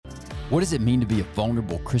What does it mean to be a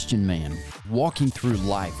vulnerable Christian man? Walking through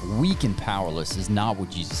life weak and powerless is not what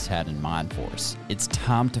Jesus had in mind for us. It's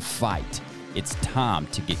time to fight. It's time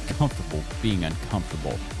to get comfortable being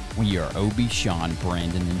uncomfortable. We are Obi, Sean,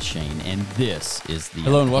 Brandon, and Shane, and this is the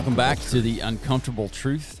Hello and welcome back to the Uncomfortable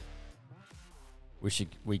Truth. Wish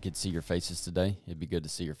we could see your faces today. It'd be good to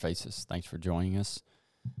see your faces. Thanks for joining us.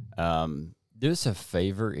 Do us a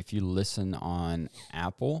favor if you listen on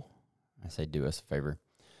Apple. I say do us a favor.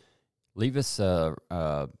 Leave us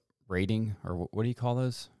a rating, or what do you call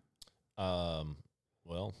those?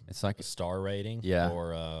 Well, it's like a star rating,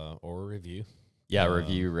 or a review. Yeah,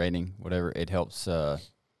 review, rating, whatever. It helps. It'll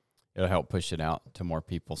help push it out to more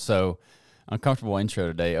people. So, uncomfortable intro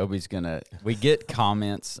today. Obi's we get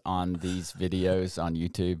comments on these videos on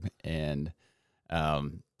YouTube, and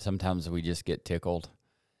sometimes we just get tickled.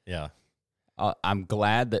 Yeah. I'm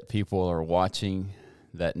glad that people are watching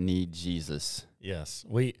that need Jesus. Yes,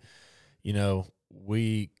 we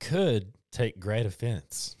could take great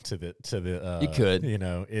offense to the. You could,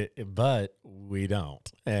 but we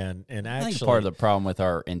don't. And I actually, think part of the problem with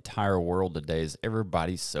our entire world today is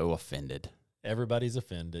everybody's so offended. Everybody's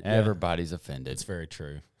offended. Everybody's offended. It's very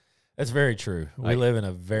true. That's very true. We live in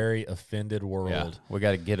a very offended world. Yeah, we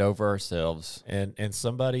got to get over ourselves. And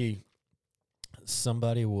somebody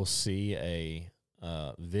will see a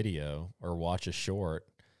video or watch a short,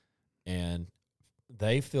 and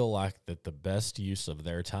they feel like that the best use of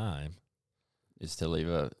their time is to leave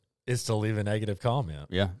a negative comment.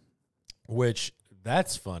 Yeah, which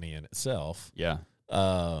that's funny in itself. Yeah,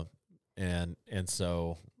 and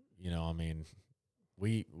so I mean,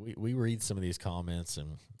 we read some of these comments,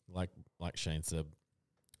 and like Shane said,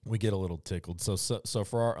 we get a little tickled. So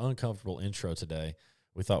for our uncomfortable intro today,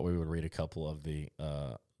 we thought we would read a couple of the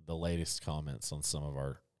latest comments on some of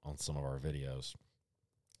our videos.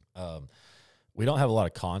 We don't have a lot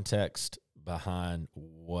of context behind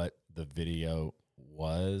what the video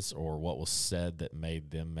was or what was said that made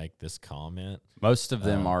them make this comment. Most of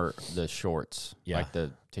them are the shorts, like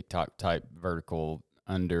the TikTok type vertical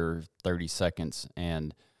under 30 seconds.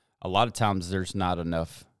 And a lot of times there's not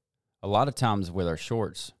enough. A lot of times with our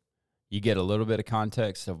shorts, you get a little bit of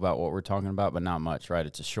context about what we're talking about, but not much, right?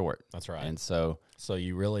 It's a short. That's right. And so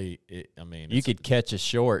you really, you could catch a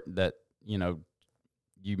short that,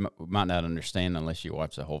 you might not understand unless you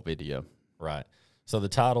watch the whole video. Right. So the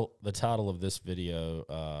title of this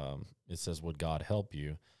video, it says, "Would God help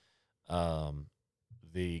you?"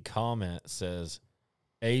 The comment says,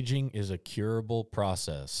 "Aging is a curable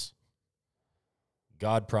process.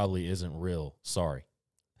 God probably isn't real. Sorry."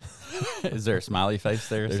 Is there a smiley face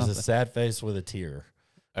there? There's something? A sad face with a tear.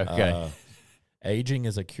 Okay. Aging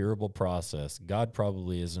is a curable process. God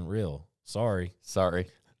probably isn't real. Sorry.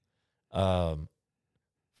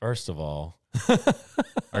 First of all,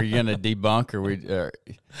 are you going to debunk, or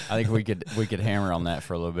I think we could hammer on that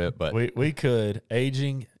for a little bit, but we could.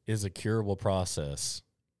 Aging is a curable process.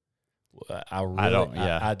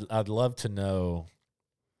 I'd love to know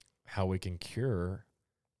how we can cure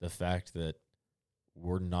the fact that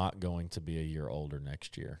we're not going to be a year older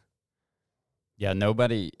next year. Yeah,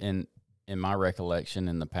 nobody in my recollection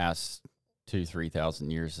in the past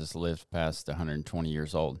 2,000-3,000 years has lived past 120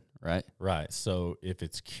 years old. Right. Right. So if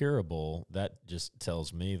it's curable, that just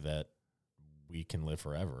tells me that we can live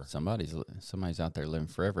forever. Somebody's out there living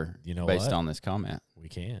forever. Based on this comment, we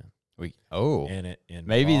can. And it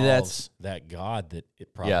maybe that's that God that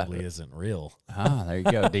it probably isn't real. Ah, there you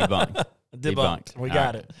go. Debunked. Debunked. We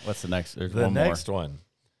got it. What's the next? There's the one more. Next one.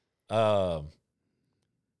 Are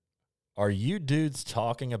you dudes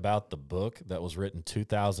talking about the book that was written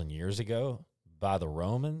 2,000 years ago by the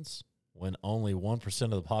Romans, when only 1%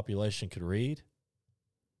 of the population could read?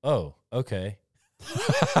 Oh, okay.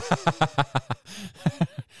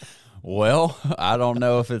 Well, I don't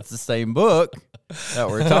know if it's the same book that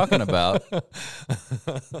we're talking about.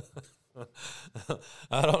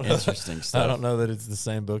 I don't know. Interesting stuff. I don't know that it's the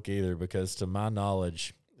same book either, because to my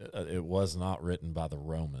knowledge, it was not written by the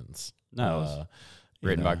Romans. No, it was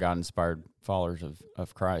written by God-inspired followers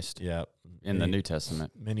of Christ. Yeah. In the New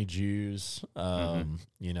Testament. Many Jews,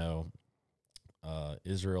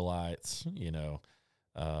 Israelites,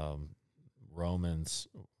 Romans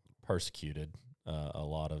persecuted a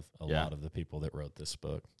lot of the people that wrote this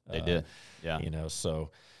book. They did, yeah. So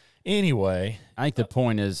anyway, I think the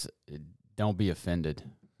point is, don't be offended.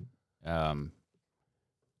 And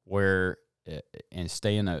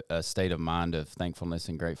stay in a state of mind of thankfulness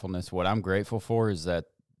and gratefulness. What I'm grateful for is that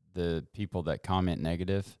the people that comment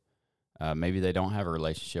negative, maybe they don't have a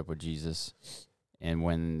relationship with Jesus, and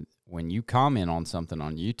when you comment on something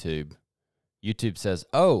on YouTube, YouTube says,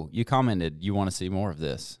 "Oh, you commented. You want to see more of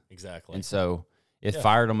this." Exactly. And so it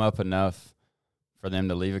fired them up enough for them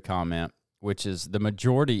to leave a comment, which is the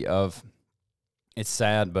majority of, it's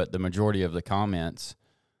sad, but the majority of the comments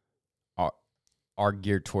are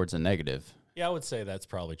geared towards a negative. Yeah, I would say that's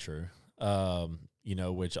probably true.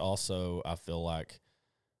 Which also I feel like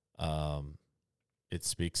it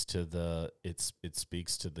speaks to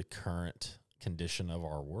the current condition of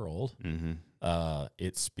our world. Mm-hmm.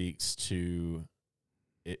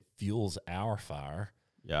 It fuels our fire.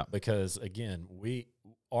 Yeah. Because again,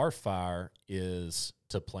 our fire is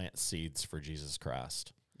to plant seeds for Jesus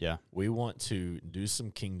Christ. Yeah. We want to do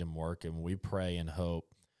some kingdom work, and we pray and hope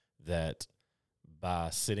that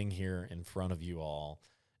by sitting here in front of you all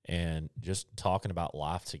and just talking about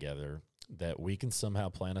life together, that we can somehow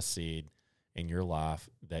plant a seed in your life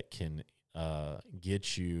that can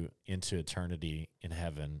get you into eternity in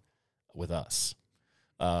heaven with us.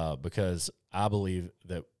 Because I believe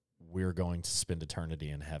that we're going to spend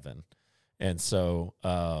eternity in heaven. And so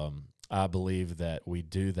I believe that we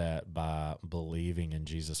do that by believing in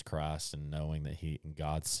Jesus Christ and knowing that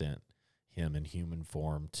God sent him in human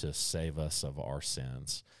form to save us of our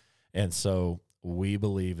sins. And so we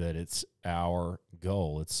believe that it's our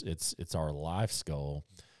goal, it's our life's goal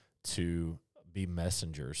to be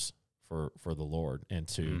messengers for the Lord, and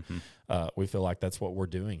to we feel like that's what we're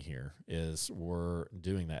doing here, is we're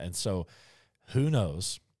doing that. And so who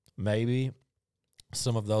knows, maybe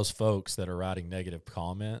some of those folks that are writing negative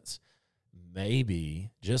comments, maybe,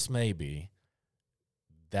 just maybe,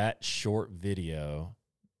 that short video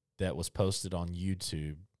that was posted on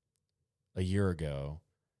YouTube a year ago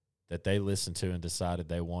that they listened to and decided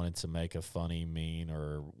they wanted to make a funny, mean,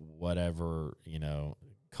 or whatever,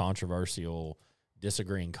 controversial,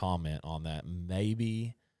 disagreeing comment on that,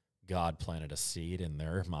 maybe God planted a seed in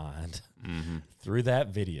their mind through that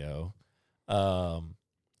video.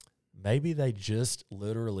 Maybe they just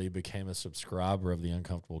literally became a subscriber of The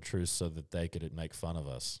Uncomfortable Truth so that they could make fun of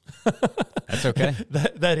us. That's okay.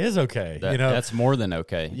 That is okay. That's more than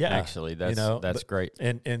okay. Yeah, actually, that's great.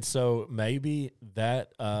 And so maybe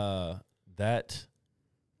that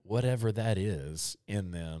whatever that is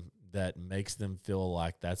in them that makes them feel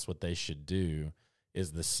like that's what they should do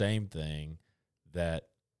is the same thing that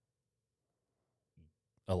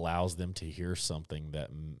allows them to hear something that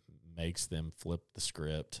makes them flip the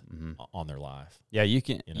script on their life. Yeah, you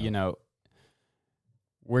can,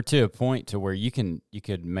 we're to a point to where you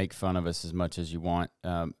could make fun of us as much as you want.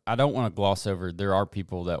 I don't want to gloss over, there are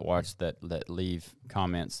people that watch that leave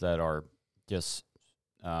comments that are just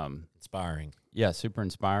inspiring. Yeah, super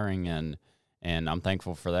inspiring, and I'm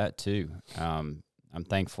thankful for that too. I'm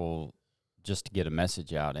thankful just to get a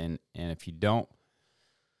message out, and if you don't,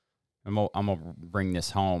 I'm gonna bring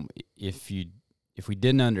this home. If we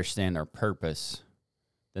didn't understand our purpose,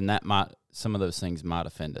 then some of those things might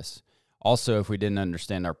offend us. Also, if we didn't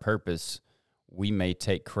understand our purpose, we may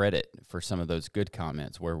take credit for some of those good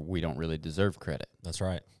comments where we don't really deserve credit. That's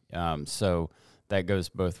right. So that goes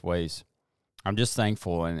both ways. I'm just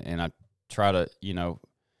thankful, and I try to,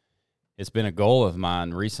 it's been a goal of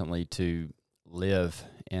mine recently to live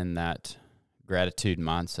in that gratitude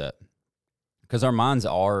mindset, because our minds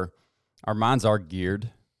are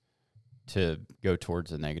geared to go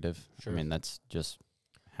towards the negative. Sure. I mean, that's just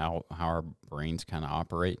how our brains kind of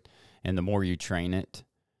operate. And the more you train it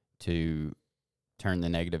to turn the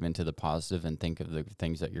negative into the positive and think of the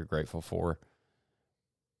things that you're grateful for,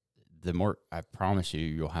 the more, I promise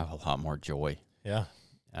you'll have a lot more joy. Yeah.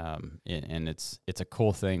 And it's a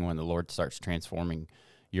cool thing when the Lord starts transforming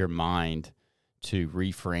your mind to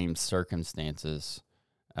reframe circumstances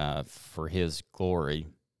for His glory,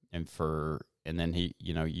 and then He,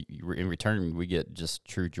 in return, we get just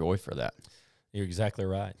true joy for that. You're exactly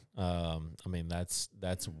right. I mean, that's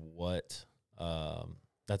what a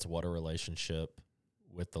relationship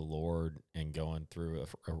with the Lord and going through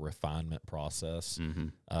a refinement process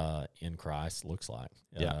in Christ looks like.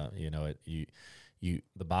 Yeah.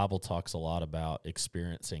 The Bible talks a lot about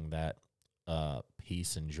experiencing that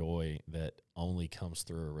peace and joy that only comes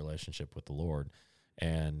through a relationship with the Lord,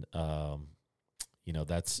 and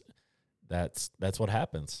that's what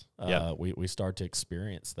happens. We start to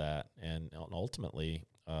experience that, and ultimately,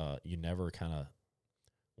 you never kind of,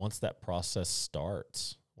 once that process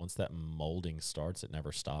starts, once that molding starts, it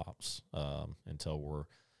never stops until we're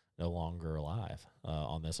no longer alive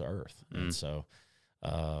on this earth. And so,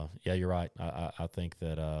 you're right. I think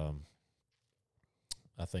that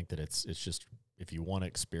it's just, if you want to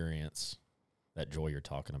experience that joy you're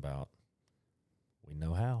talking about, we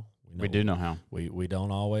know how. We do know how. We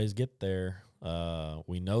don't always get there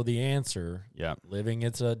We know the answer. Yeah. Living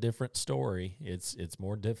it's a different story. It's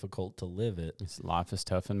more difficult to live it. Life is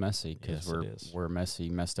tough and messy because Yes, we're messy,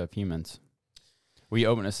 messed up humans. Will you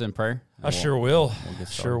open us in prayer? I sure will. We'll get Sure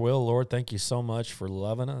started. will, Lord. Thank you so much for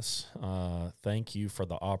loving us. Thank you for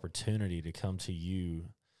the opportunity to come to you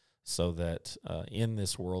so that in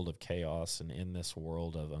this world of chaos and in this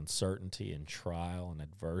world of uncertainty and trial and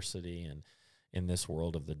adversity and in this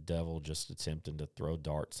world of the devil just attempting to throw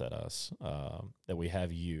darts at us, that we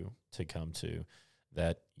have you to come to,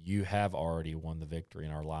 that you have already won the victory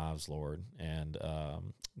in our lives, Lord, and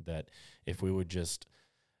that if we would just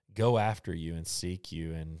go after you and seek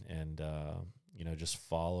you and just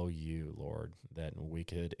follow you, Lord, that we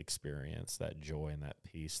could experience that joy and that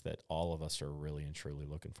peace that all of us are really and truly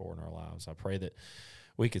looking for in our lives. I pray that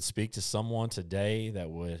we could speak to someone today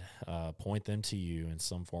that would point them to you in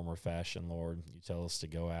some form or fashion, Lord. You tell us to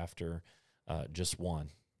go after just one,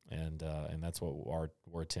 and that's what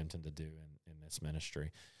we're attempting to do in this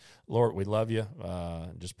ministry. Lord, we love you.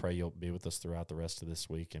 Just pray you'll be with us throughout the rest of this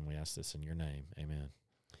week, and we ask this in your name. Amen.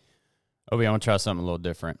 Obi, I want to try something a little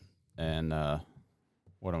different. And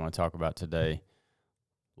what I want to talk about today,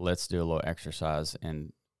 let's do a little exercise.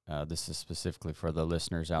 And this is specifically for the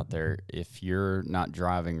listeners out there. If you're not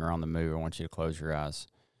driving or on the move, I want you to close your eyes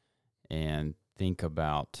and think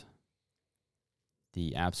about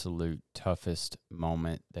the absolute toughest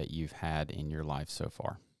moment that you've had in your life so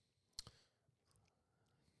far.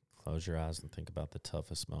 Close your eyes and think about the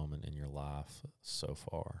toughest moment in your life so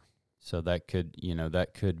far. So that could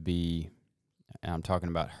be, I'm talking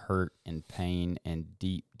about hurt and pain and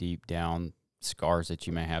deep, deep down scars that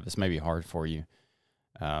you may have. This may be hard for you.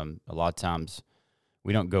 A lot of times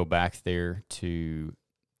we don't go back there to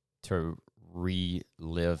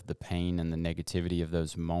relive the pain and the negativity of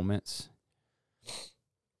those moments.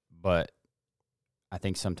 But I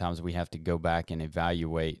think sometimes we have to go back and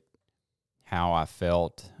evaluate how I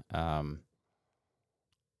felt, how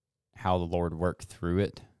the Lord worked through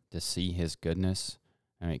it, to see his goodness.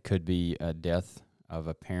 I mean, it could be a death of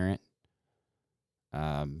a parent,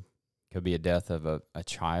 could be a death of a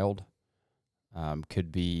child,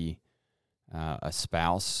 could be a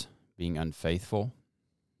spouse being unfaithful,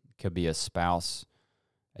 could be a spouse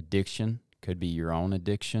addiction, could be your own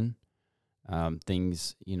addiction.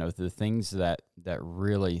 Things, the things that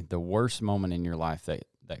really, the worst moment in your life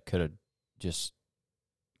that could have just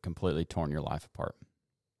completely torn your life apart.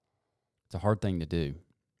 It's a hard thing to do.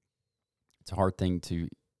 It's a hard thing to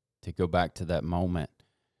go back to that moment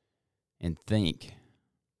and think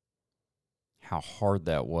how hard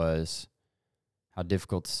that was, how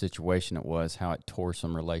difficult the situation it was, how it tore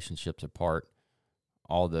some relationships apart,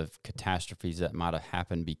 all the catastrophes that might have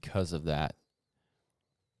happened because of that.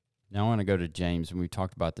 Now I want to go to James, and we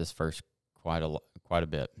talked about this verse quite a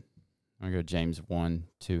bit. I'm going to go to James 1,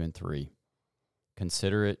 2, and 3.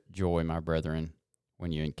 Consider it joy, my brethren,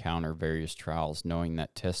 when you encounter various trials, knowing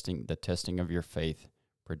that the testing of your faith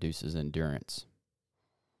produces endurance.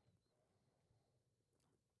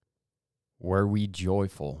 Were we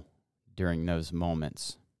joyful during those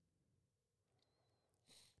moments?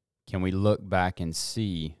 Can we look back and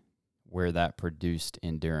see where that produced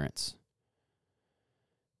endurance?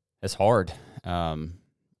 It's hard. And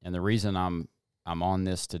the reason I'm on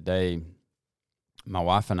this today, my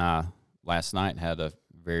wife and I last night had a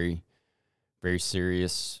very, very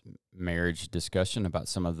serious marriage discussion about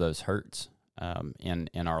some of those hurts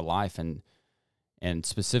in our life, and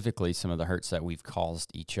specifically some of the hurts that we've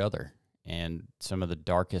caused each other, and some of the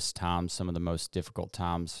darkest times, some of the most difficult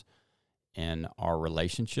times in our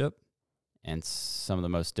relationship, and some of the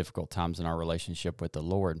most difficult times in our relationship with the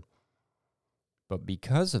Lord. But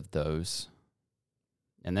because of those,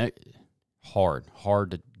 and they're hard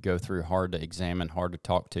to go through, hard to examine, hard to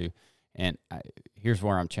talk to, and here's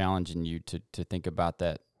where I'm challenging you to think about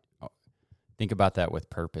that. Think about that with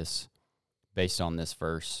purpose, based on this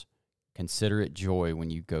verse. Consider it joy when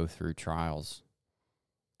you go through trials.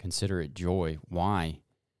 Consider it joy. Why?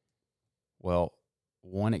 Well,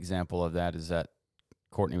 one example of that is that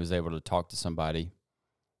Courtney was able to talk to somebody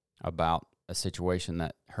about a situation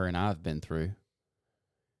that her and I have been through,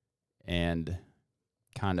 and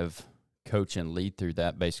kind of coach and lead through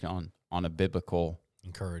that based on a biblical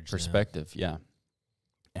perspective. Yeah.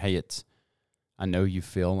 Hey, I know you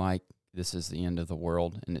feel like this is the end of the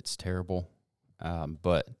world and it's terrible,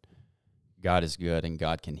 but God is good, and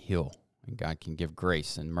God can heal, and God can give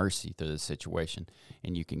grace and mercy through the situation,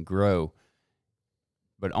 and you can grow.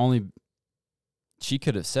 But only she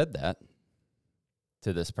could have said that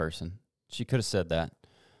to this person. She could have said that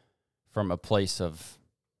from a place of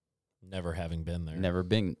never having been there. Never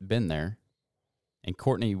been there. And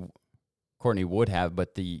Courtney Courtney would have,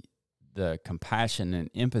 but the compassion and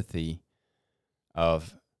empathy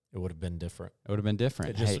of It would have been different. it would have been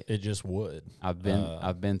different. It just would. I've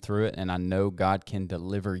been through it, and I know God can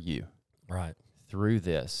deliver you Right. through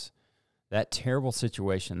this. That terrible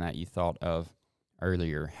situation that you thought of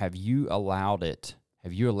earlier, have you allowed it?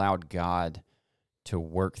 Have you allowed God to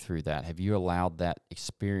work through that? Have you allowed that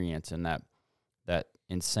experience and that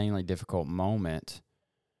insanely difficult moment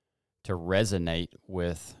to resonate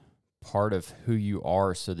with part of who you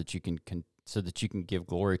are, so that you can give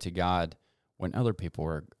glory to God when other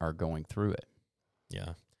people are going through it?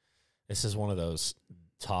 Yeah. This is one of those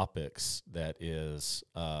topics that is,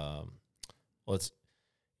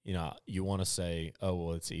 you want to say, oh,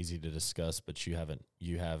 well, it's easy to discuss, but you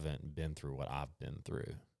haven't been through what I've been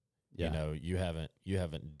through. Yeah. You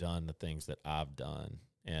haven't done the things that I've done,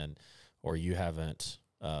 or you haven't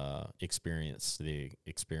experienced the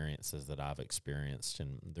experiences that I've experienced.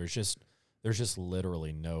 And there's just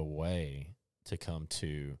literally no way to come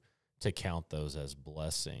to count those as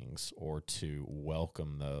blessings or to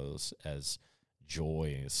welcome those as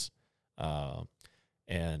joys.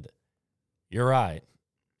 And you're right.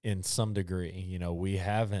 In some degree, we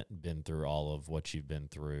haven't been through all of what you've been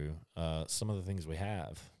through. Some of the things we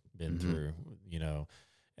have been through,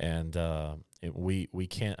 and we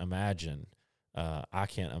can't imagine. I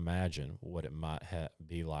can't imagine what it might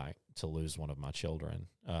be like to lose one of my children.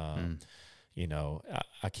 I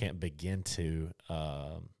can't begin to.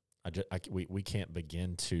 We can't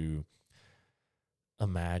begin to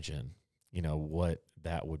imagine, what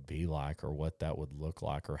that would be like, or what that would look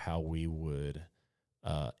like, or how we would.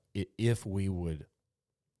 If we would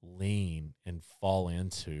lean and fall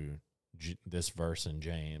into this verse in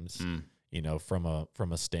James, from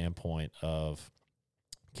a standpoint of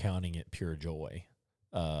counting it pure joy,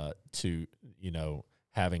 to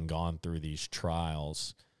having gone through these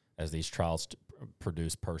trials, as these trials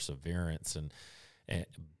produce perseverance,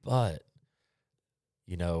 but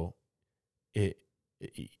it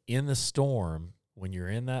in the storm, when you're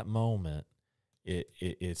in that moment,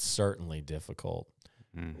 it's certainly difficult.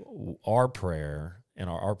 Our prayer, and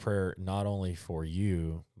our prayer not only for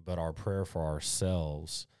you, but our prayer for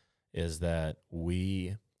ourselves, is that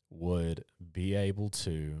we would be able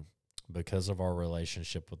to, because of our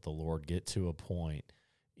relationship with the Lord, get to a point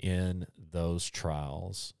in those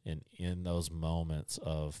trials and in those moments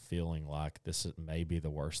of feeling like this may be the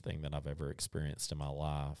worst thing that I've ever experienced in my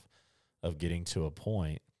life, of getting to a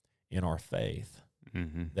point in our faith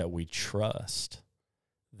that we trust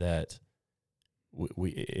that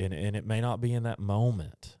and it may not be in that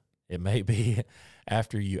moment. It may be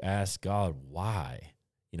after you ask God, why?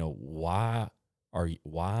 Why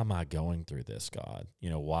am I going through this, God?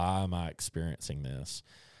 Why am I experiencing this?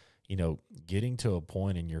 Getting to a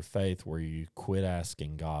point in your faith where you quit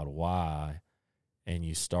asking God why, and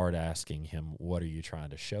you start asking him, what are you trying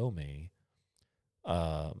to show me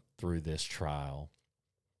through this trial?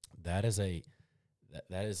 That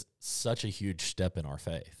is such a huge step in our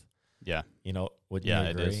faith. Yeah. Would you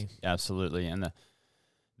agree? It is. Absolutely. And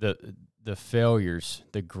the failures,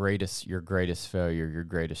 your greatest failure, your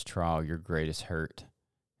greatest trial, your greatest hurt,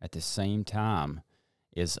 at the same time,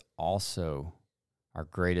 is also our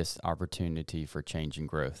greatest opportunity for change and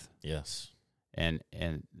growth. Yes. And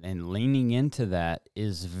leaning into that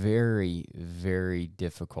is very, very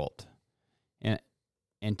difficult. And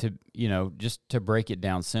to, just to break it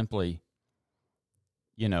down simply,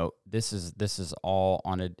 this is all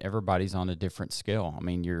everybody's on a different scale. I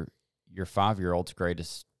mean, your 5-year-old's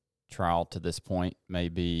greatest trial to this point may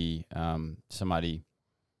be somebody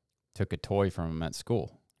took a toy from them at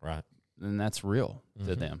school. Right. And that's real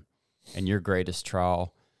to them. And your greatest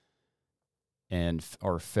trial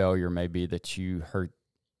or failure may be that you hurt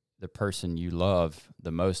the person you love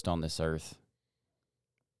the most on this earth,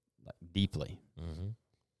 like, deeply.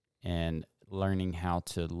 And learning how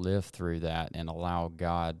to live through that and allow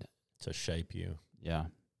God to shape you. Yeah.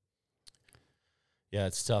 Yeah,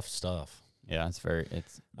 it's tough stuff. Yeah, it's very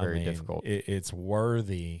difficult. It's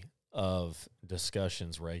worthy of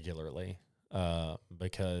discussions regularly,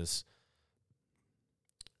 because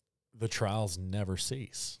the trials never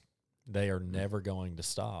cease. They are never going to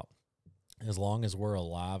stop. As long as we're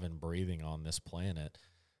alive and breathing on this planet,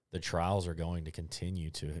 the trials are going to continue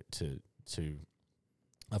to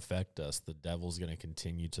affect us. The devil's going to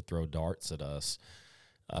continue to throw darts at us.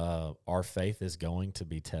 Our faith is going to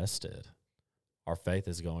be tested.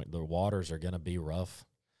 The waters are going to be rough.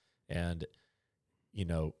 And,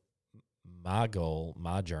 my goal,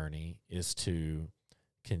 my journey is to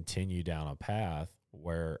continue down a path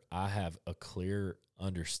where I have a clear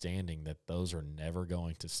understanding that those are never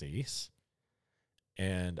going to cease.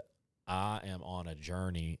 And I am on a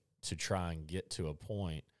journey to try and get to a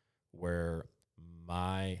point where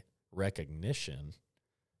my recognition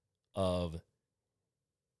of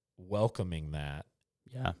welcoming that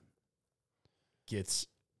Yeah. gets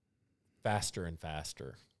faster and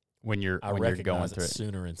faster. When you're I going recognize through it it.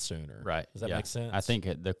 sooner and sooner. Right. Does that yeah. make sense? I think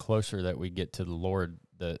the closer that we get to the Lord,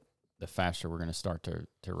 the faster we're going to start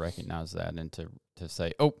to recognize that and to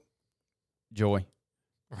say, oh, joy.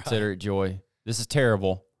 Right. Consider it joy. This is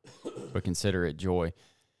terrible, but consider it joy.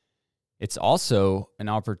 It's also an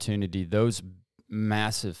opportunity. Those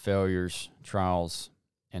massive failures, trials,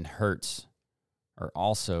 and hurts are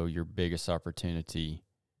also your biggest opportunity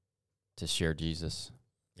to share Jesus.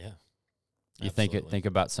 Yeah. You think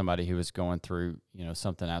about somebody who was going through,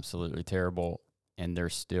 something absolutely terrible, and they're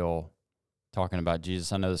still talking about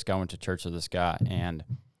Jesus. I know this guy went to church with this guy, and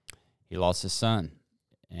he lost his son,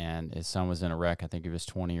 and his son was in a wreck. I think he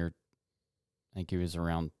was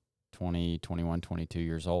around 20, 21, 22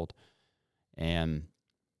 years old. And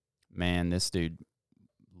man, this dude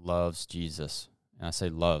loves Jesus. And I say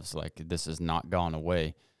loves, like this has not gone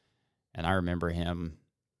away. And I remember him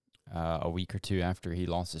a week or two after he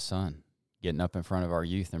lost his son, getting up in front of our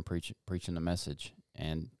youth and preaching the message.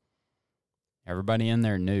 And everybody in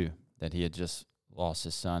there knew that he had just lost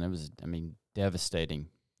his son. It was, devastating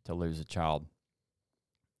to lose a child.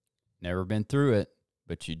 Never been through it,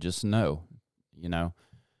 but you just know.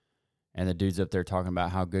 And the dude's up there talking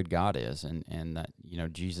about how good God is, and that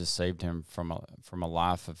Jesus saved him from a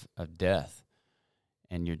life of death,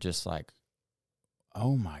 and you're just like,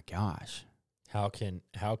 oh my gosh, how can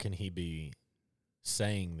he be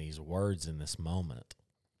saying these words in this moment?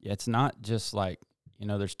 Yeah, it's not just like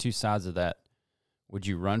there's two sides of that. Would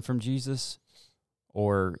you run from Jesus,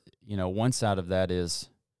 or one side of that is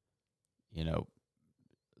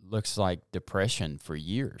looks like depression for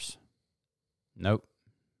years. Nope.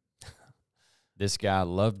 This guy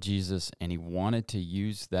loved Jesus, and he wanted to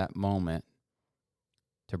use that moment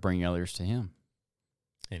to bring others to him.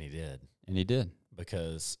 And he did.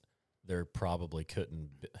 Because there probably couldn't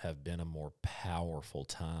have been a more powerful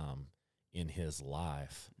time in his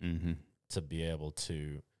life to be able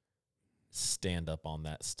to stand up on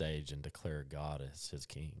that stage and declare God as his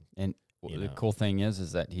king. And the cool thing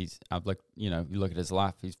is that you look at his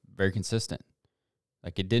life, he's very consistent.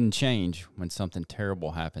 Like, it didn't change when something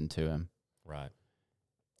terrible happened to him. Right.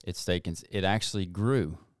 It actually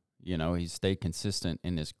grew. He stayed consistent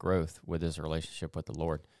in his growth with his relationship with the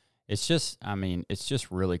Lord. It's just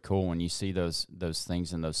really cool when you see those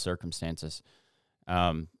things in those circumstances.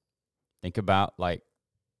 Think about like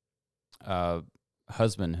a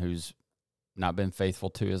husband who's not been faithful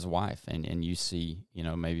to his wife, and you see,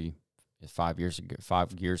 maybe 5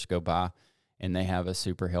 years go by, and they have a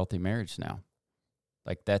super healthy marriage now.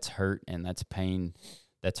 Like, that's hurt and that's pain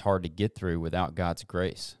that's hard to get through without God's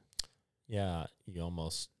grace. Yeah, you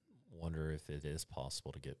almost wonder if it is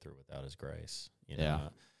possible to get through without his grace. Yeah.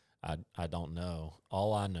 I don't know.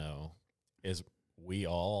 All I know is we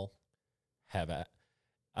all have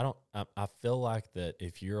I feel like that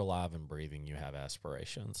if you're alive and breathing, you have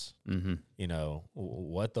aspirations. Mm-hmm.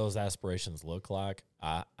 What those aspirations look like,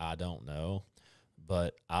 I don't know,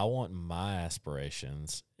 but I want my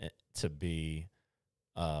aspirations to be,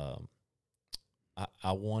 I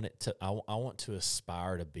want to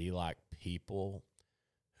aspire to be like people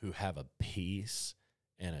who have a peace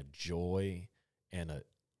and a joy and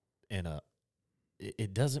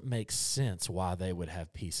it doesn't make sense why they would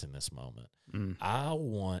have peace in this moment. I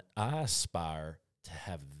aspire to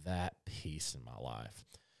have that peace in my life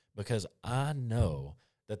because I know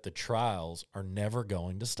that the trials are never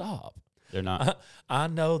going to stop. They're not. I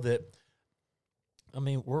know that.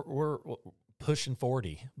 We're pushing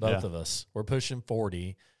 40, both of us. We're pushing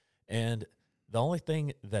 40, and the only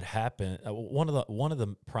thing that happened, one of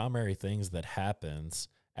the primary things that happens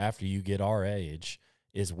after you get our age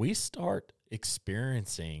is we start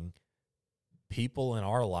experiencing people in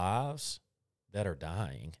our lives that are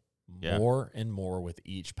dying more and more with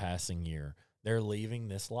each passing year. They're leaving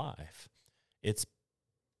this life.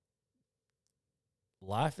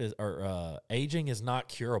 Aging is not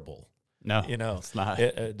curable. No, it's not.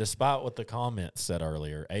 Despite what the comments said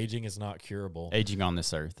earlier, aging is not curable. Aging on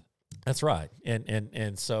this earth. That's right.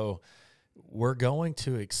 And so we're going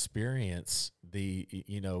to experience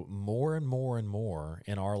more and more and more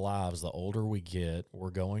in our lives. The older we get, we're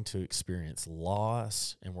going to experience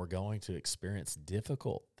loss, and we're going to experience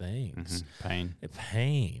difficult things. Pain.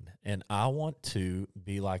 And I want to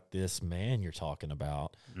be like this man you're talking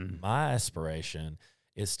about. My aspiration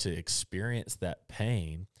is to experience that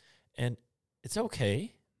pain, and it's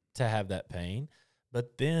okay to have that pain,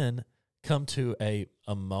 but then come to a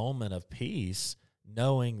moment of peace,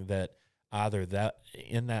 knowing that either that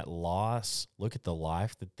in that loss, look at the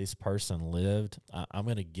life that this person lived. I'm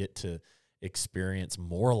going to get to experience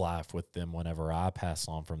more life with them whenever I pass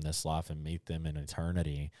on from this life and meet them in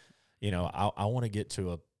eternity. I want to get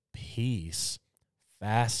to a peace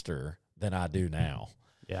faster than I do now.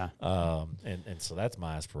 Yeah. And so that's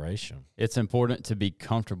my aspiration. It's important to be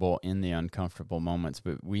comfortable in the uncomfortable moments,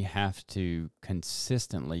 but we have to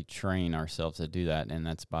consistently train ourselves to do that. And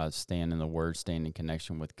that's by staying in the Word, staying in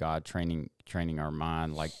connection with God, training our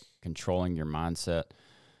mind, like controlling your mindset.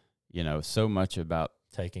 So much about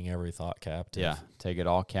taking every thought captive. Yeah, take it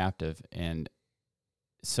all captive. And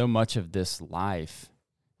so much of this life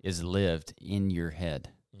is lived in your head.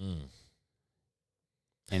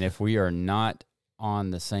 And if we are not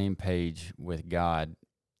on the same page with God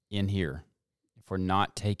in here, if we're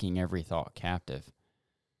not taking every thought captive,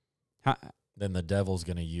 then the devil's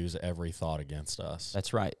going to use every thought against us.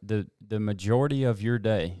 That's right. The majority of your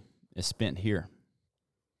day is spent here.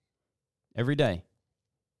 Every day.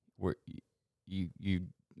 Where you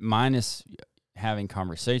minus having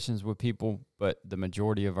conversations with people, but the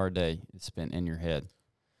majority of our day is spent in your head.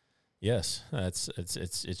 Yes,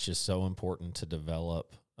 it's just so important to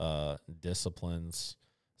develop disciplines,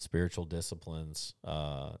 spiritual disciplines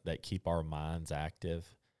that keep our minds active,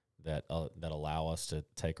 that allow us to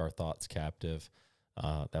take our thoughts captive.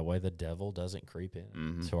 That way, the devil doesn't creep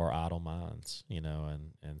in to our idle minds.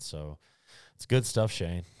 And so it's good stuff,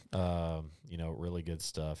 Shane. Really good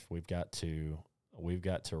stuff. We've got to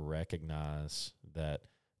recognize that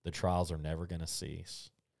the trials are never going to cease.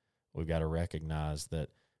 We've got to recognize that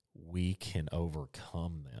we can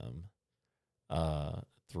overcome them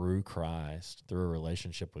through Christ, through a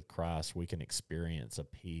relationship with Christ. We can experience a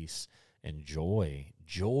peace and joy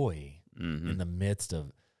in the midst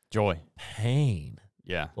of pain.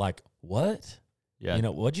 Yeah. Like what? Yeah.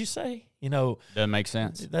 What'd you say? Doesn't make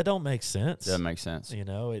sense. That don't make sense. Doesn't make sense.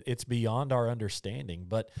 It's beyond our understanding,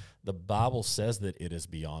 but the Bible says that it is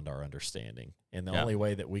beyond our understanding. And the only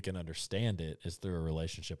way that we can understand it is through a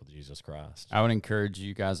relationship with Jesus Christ. I would encourage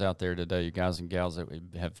you guys out there today, you guys and gals that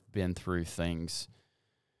have been through things,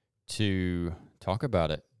 to talk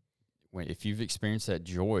about it. If you've experienced that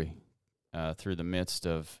joy through the midst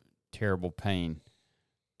of terrible pain,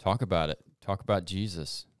 talk about it. Talk about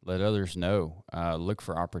Jesus. Let others know. Look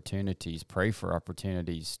for opportunities. Pray for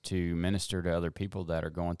opportunities to minister to other people that are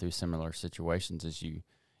going through similar situations, as you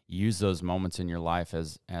use those moments in your life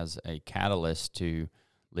as a catalyst to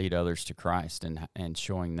lead others to Christ and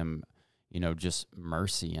showing them, just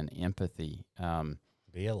mercy and empathy.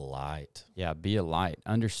 Be a light. Yeah, be a light.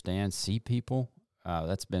 Understand, see people.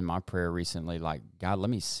 That's been my prayer recently. Like, God, let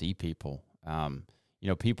me see people.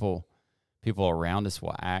 People around us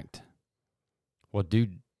will do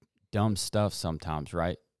dumb stuff sometimes,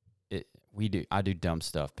 right? I do dumb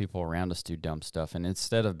stuff. People around us do dumb stuff. And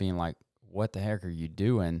instead of being like, what the heck are you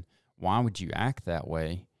doing? Why would you act that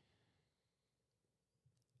way?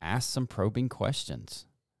 Ask some probing questions.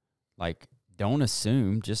 Like, don't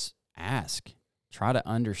assume, just ask. Try to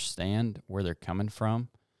understand where they're coming from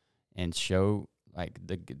and show like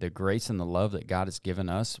the grace and the love that God has given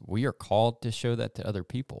us. We are called to show that to other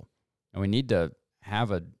people. And we need to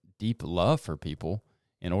have a deep love for people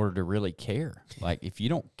in order to really care. Like, if I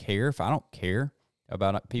don't care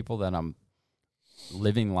about people that I'm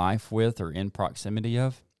living life with or in proximity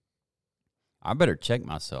of, I better check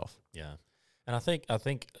myself. Yeah. And I think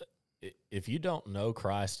if you don't know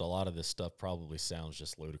Christ, a lot of this stuff probably sounds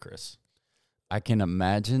just ludicrous. I can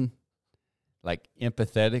imagine, like,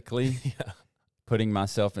 empathetically putting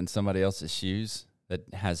myself in somebody else's shoes that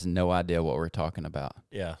has no idea what we're talking about.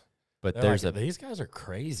 Yeah. But They're these guys are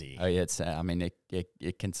crazy. Oh, yeah,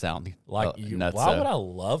 it can sound like nuts. Why would I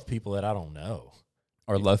love people that I don't know?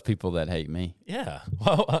 Or love people that hate me? Yeah.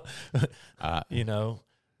 Well,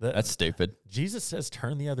 that's stupid. Jesus says,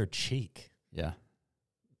 turn the other cheek. Yeah.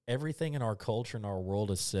 Everything in our culture and our world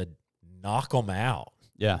has said, knock them out.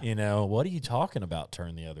 Yeah. What are you talking about?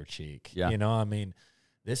 Turn the other cheek. Yeah.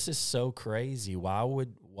 This is so crazy. Why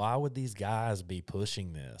would these guys be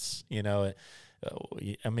pushing this?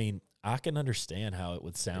 I can understand how it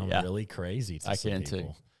would sound really crazy to some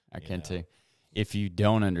people. I can too. If you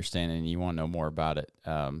don't understand it and you want to know more about it,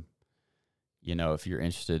 if you're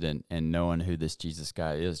interested in knowing who this Jesus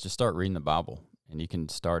guy is, just start reading the Bible. And you can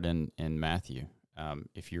start in Matthew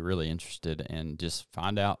if you're really interested, and just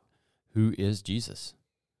find out who is Jesus.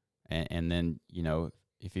 And then,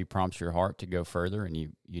 if he prompts your heart to go further and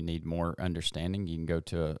you need more understanding, you can go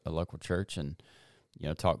to a local church and,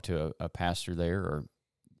 talk to a pastor there. Or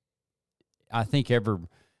I think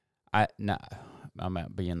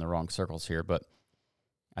might be in the wrong circles here, but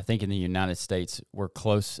I think in the United States, we're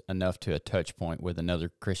close enough to a touch point with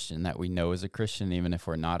another Christian that we know is a Christian, even if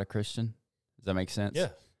we're not a Christian. Does that make sense? Yeah,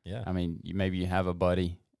 yeah. I mean, maybe you have a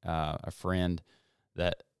buddy, a friend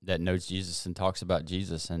that knows Jesus and talks about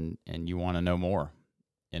Jesus, and you want to know more.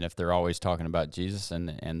 And if they're always talking about Jesus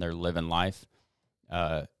and they're living life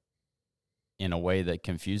in a way that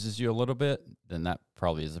confuses you a little bit, then that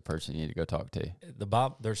probably is the person you need to go talk to.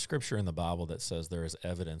 There's scripture in the Bible that says there is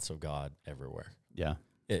evidence of God everywhere. Yeah.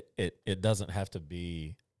 It doesn't have to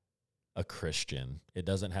be a Christian. It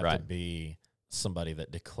doesn't have to be somebody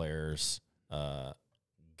that declares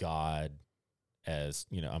God as,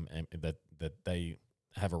 that they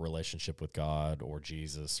have a relationship with God or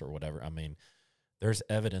Jesus or whatever. I mean, there's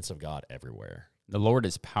evidence of God everywhere. The Lord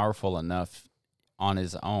is powerful enough on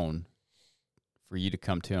his own for you to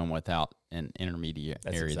come to him without an intermediary.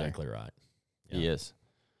 That's exactly right. Yeah. He is.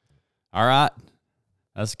 All right.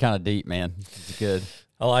 That's kind of deep, man. It's good.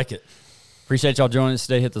 I like it. Appreciate y'all joining us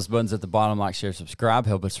today. Hit those buttons at the bottom, like, share, subscribe.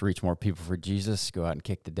 Help us reach more people for Jesus. Go out and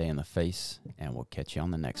kick the day in the face, and we'll catch you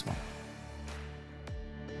on the next one.